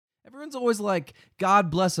Everyone's always like, God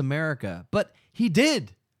bless America, but he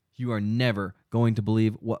did. You are never going to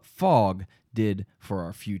believe what fog did for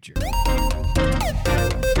our future. The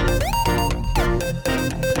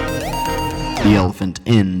elephant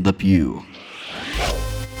in the pew.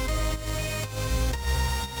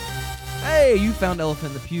 Hey, you found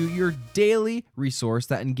Elephant in the Pew, your daily resource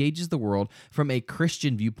that engages the world from a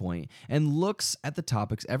Christian viewpoint and looks at the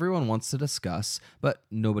topics everyone wants to discuss, but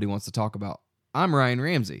nobody wants to talk about. I'm Ryan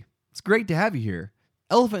Ramsey. It's great to have you here.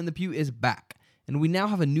 Elephant in the Pew is back, and we now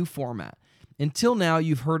have a new format. Until now,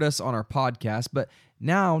 you've heard us on our podcast, but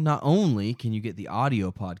now not only can you get the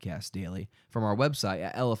audio podcast daily from our website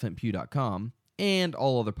at elephantpew.com and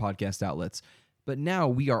all other podcast outlets, but now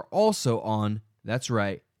we are also on, that's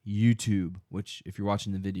right, YouTube, which if you're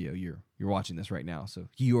watching the video, you're watching this right now. So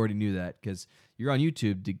you already knew that because you're on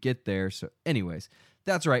YouTube to get there. So anyways,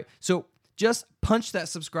 that's right. So just punch that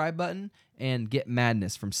subscribe button and get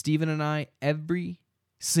madness from Steven and I every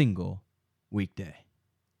single weekday.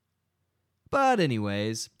 But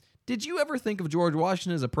anyways, did you ever think of George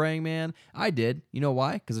Washington as a praying man? I did. You know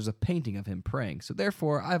why? Because there's a painting of him praying. So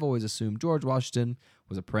therefore, I've always assumed George Washington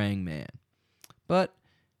was a praying man. But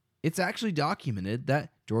it's actually documented that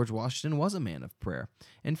George Washington was a man of prayer.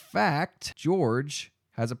 In fact, George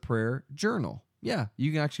has a prayer journal. Yeah,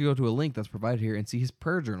 you can actually go to a link that's provided here and see his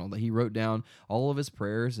prayer journal that he wrote down all of his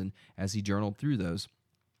prayers and as he journaled through those.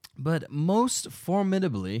 But most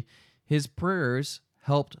formidably, his prayers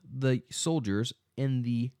helped the soldiers in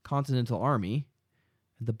the Continental Army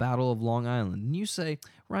at the Battle of Long Island. And you say,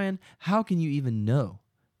 Ryan, how can you even know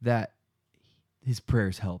that his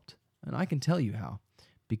prayers helped? And I can tell you how.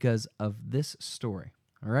 Because of this story,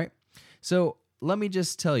 all right? So let me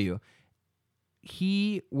just tell you,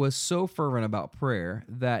 he was so fervent about prayer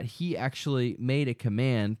that he actually made a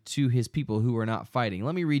command to his people who were not fighting.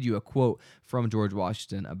 Let me read you a quote from George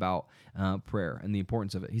Washington about prayer and the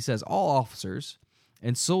importance of it. He says, all officers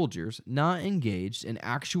and soldiers not engaged in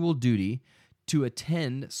actual duty to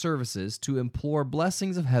attend services to implore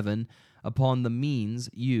blessings of heaven upon the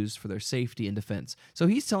means used for their safety and defense. So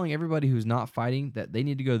he's telling everybody who's not fighting that they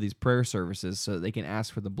need to go to these prayer services so that they can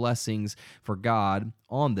ask for the blessings for God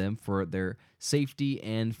on them for their safety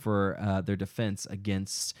and for their defense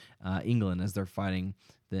against England as they're fighting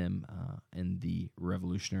them in the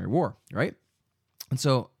Revolutionary War, right? And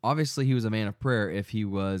so obviously he was a man of prayer if he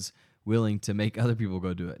was willing to make other people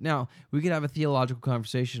go do it. Now, we could have a theological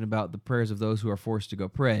conversation about the prayers of those who are forced to go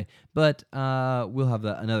pray, but we'll have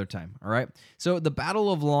that another time, all right? So the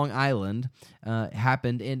Battle of Long Island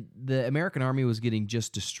happened, and the American army was getting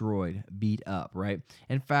just destroyed, beat up, right?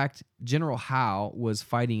 In fact, General Howe was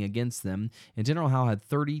fighting against them, and General Howe had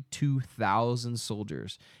 32,000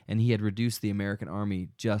 soldiers, and he had reduced the American army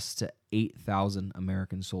just to 8,000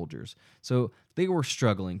 American soldiers. So they were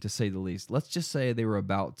struggling, to say the least. Let's just say they were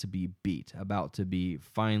about to be beat, about to be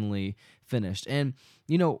finally finished. And,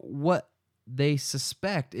 you know, what they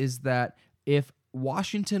suspect is that if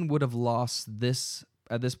Washington would have lost this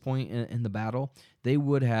at this point in the battle, they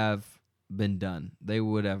would have been done. They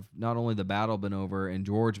would have not only the battle been over and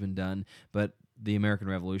George been done, but the American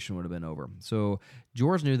Revolution would have been over. So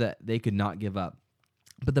George knew that they could not give up.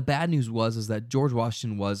 But the bad news was that George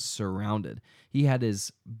Washington was surrounded. He had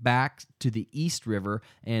his back to the East River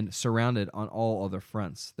and surrounded on all other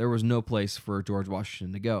fronts. There was no place for George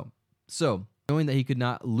Washington to go. So, knowing that he could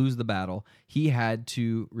not lose the battle, he had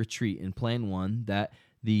to retreat in Plan 1 that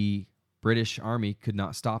the British Army could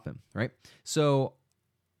not stop him, right? So,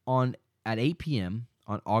 at 8 p.m.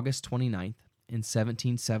 on August 29th in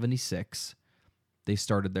 1776, they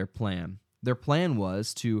started their plan. Their plan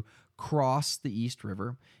was to cross the East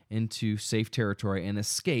River into safe territory and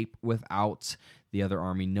escape without the other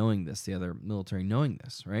army knowing this, the other military knowing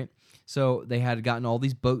this, right? So they had gotten all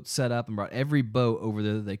these boats set up and brought every boat over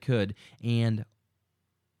there that they could, and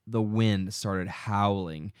the wind started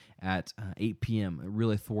howling at 8 p.m. It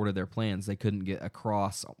really thwarted their plans. They couldn't get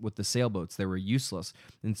across with the sailboats. They were useless.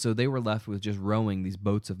 And so they were left with just rowing these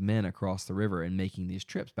boats of men across the river and making these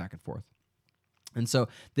trips back and forth. And so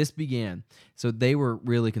this began. So they were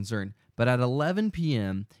really concerned. But at 11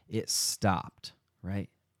 p.m., it stopped, right?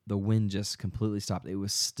 The wind just completely stopped. It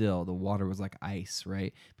was still. The water was like ice,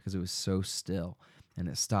 right? Because it was so still, and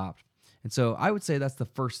it stopped. And so I would say that's the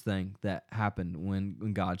first thing that happened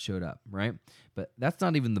when God showed up, right? But that's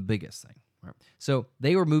not even the biggest thing, right? So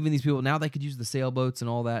they were moving these people. Now they could use the sailboats and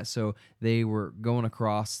all that, so they were going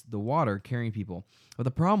across the water carrying people. But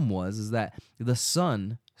the problem is that the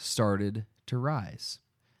sun started to rise.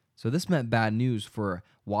 So this meant bad news for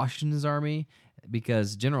Washington's army,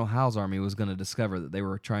 because General Howe's army was going to discover that they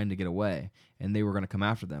were trying to get away and they were going to come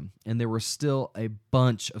after them. And there were still a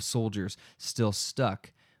bunch of soldiers still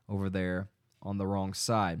stuck over there on the wrong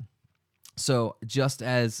side. So just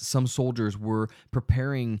as some soldiers were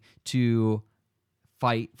preparing to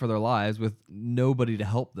fight for their lives with nobody to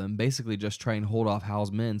help them, basically just try and hold off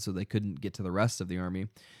Howe's men so they couldn't get to the rest of the army,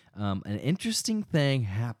 an interesting thing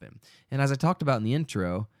happened. And as I talked about in the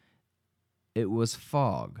intro, it was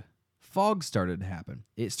fog. Fog started to happen.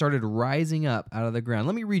 It started rising up out of the ground.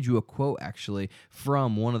 Let me read you a quote, actually,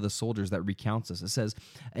 from one of the soldiers that recounts this. It says,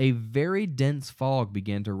 "A very dense fog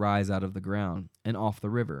began to rise out of the ground and off the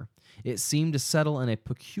river. It seemed to settle in a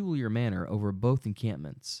peculiar manner over both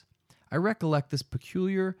encampments. I recollect this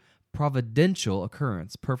peculiar providential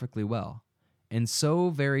occurrence perfectly well, and so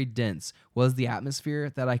very dense was the atmosphere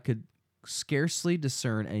that I could scarcely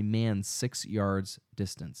discern a man's 6 yards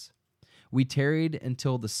distance. We tarried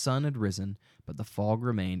until the sun had risen, but the fog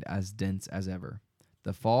remained as dense as ever.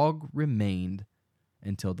 The fog remained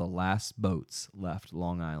until the last boats left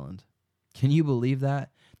Long Island." Can you believe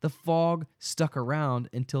that? The fog stuck around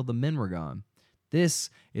until the men were gone. This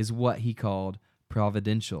is what he called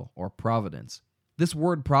providential or providence. This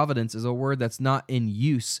word providence is a word that's not in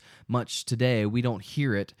use much today. We don't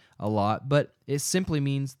hear it a lot, but it simply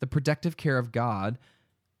means the protective care of God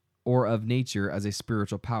or of nature as a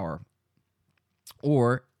spiritual power,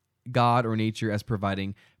 or God or nature as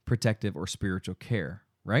providing protective or spiritual care,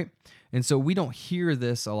 right? And so we don't hear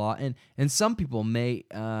this a lot. And some people may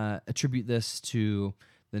attribute this to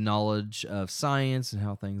the knowledge of science and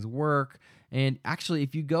how things work. And actually,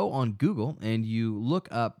 if you go on Google and you look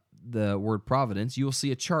up the word providence, you will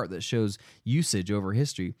see a chart that shows usage over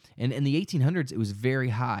history. And in the 1800s, it was very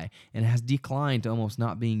high and has declined to almost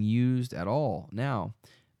not being used at all now.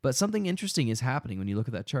 But something interesting is happening when you look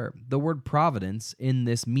at that chart. The word providence in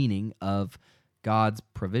this meaning of God's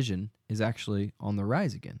provision is actually on the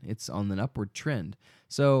rise again. It's on an upward trend.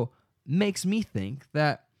 So makes me think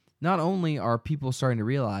that not only are people starting to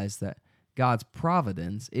realize that God's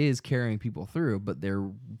providence is carrying people through, but they're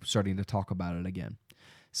starting to talk about it again.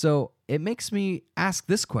 So it makes me ask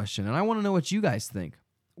this question, and I want to know what you guys think.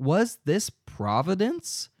 Was this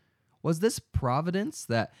providence? Was this providence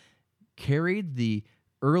that carried the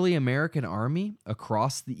early American army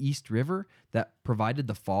across the East River that provided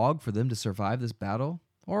the fog for them to survive this battle?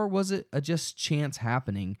 Or was it a just chance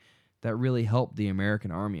happening that really helped the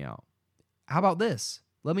American army out? How about this?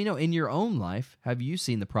 Let me know, in your own life, have you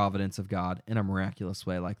seen the providence of God in a miraculous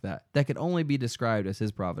way like that could only be described as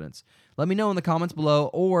his providence? Let me know in the comments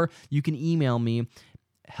below, or you can email me,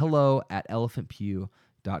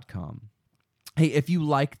 hello@elephantpew.com. Hey, if you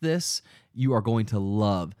like this, you are going to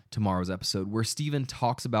love tomorrow's episode where Stephen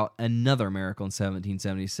talks about another miracle in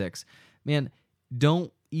 1776. Man,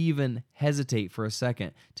 don't even hesitate for a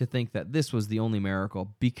second to think that this was the only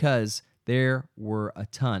miracle, because there were a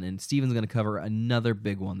ton, and Stephen's going to cover another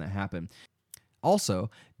big one that happened.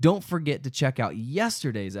 Also, don't forget to check out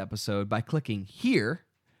yesterday's episode by clicking here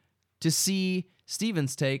to see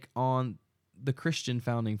Stephen's take on the Christian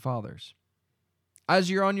founding fathers.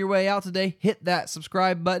 As you're on your way out today, hit that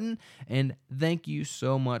subscribe button, and thank you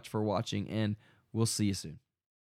so much for watching, and we'll see you soon.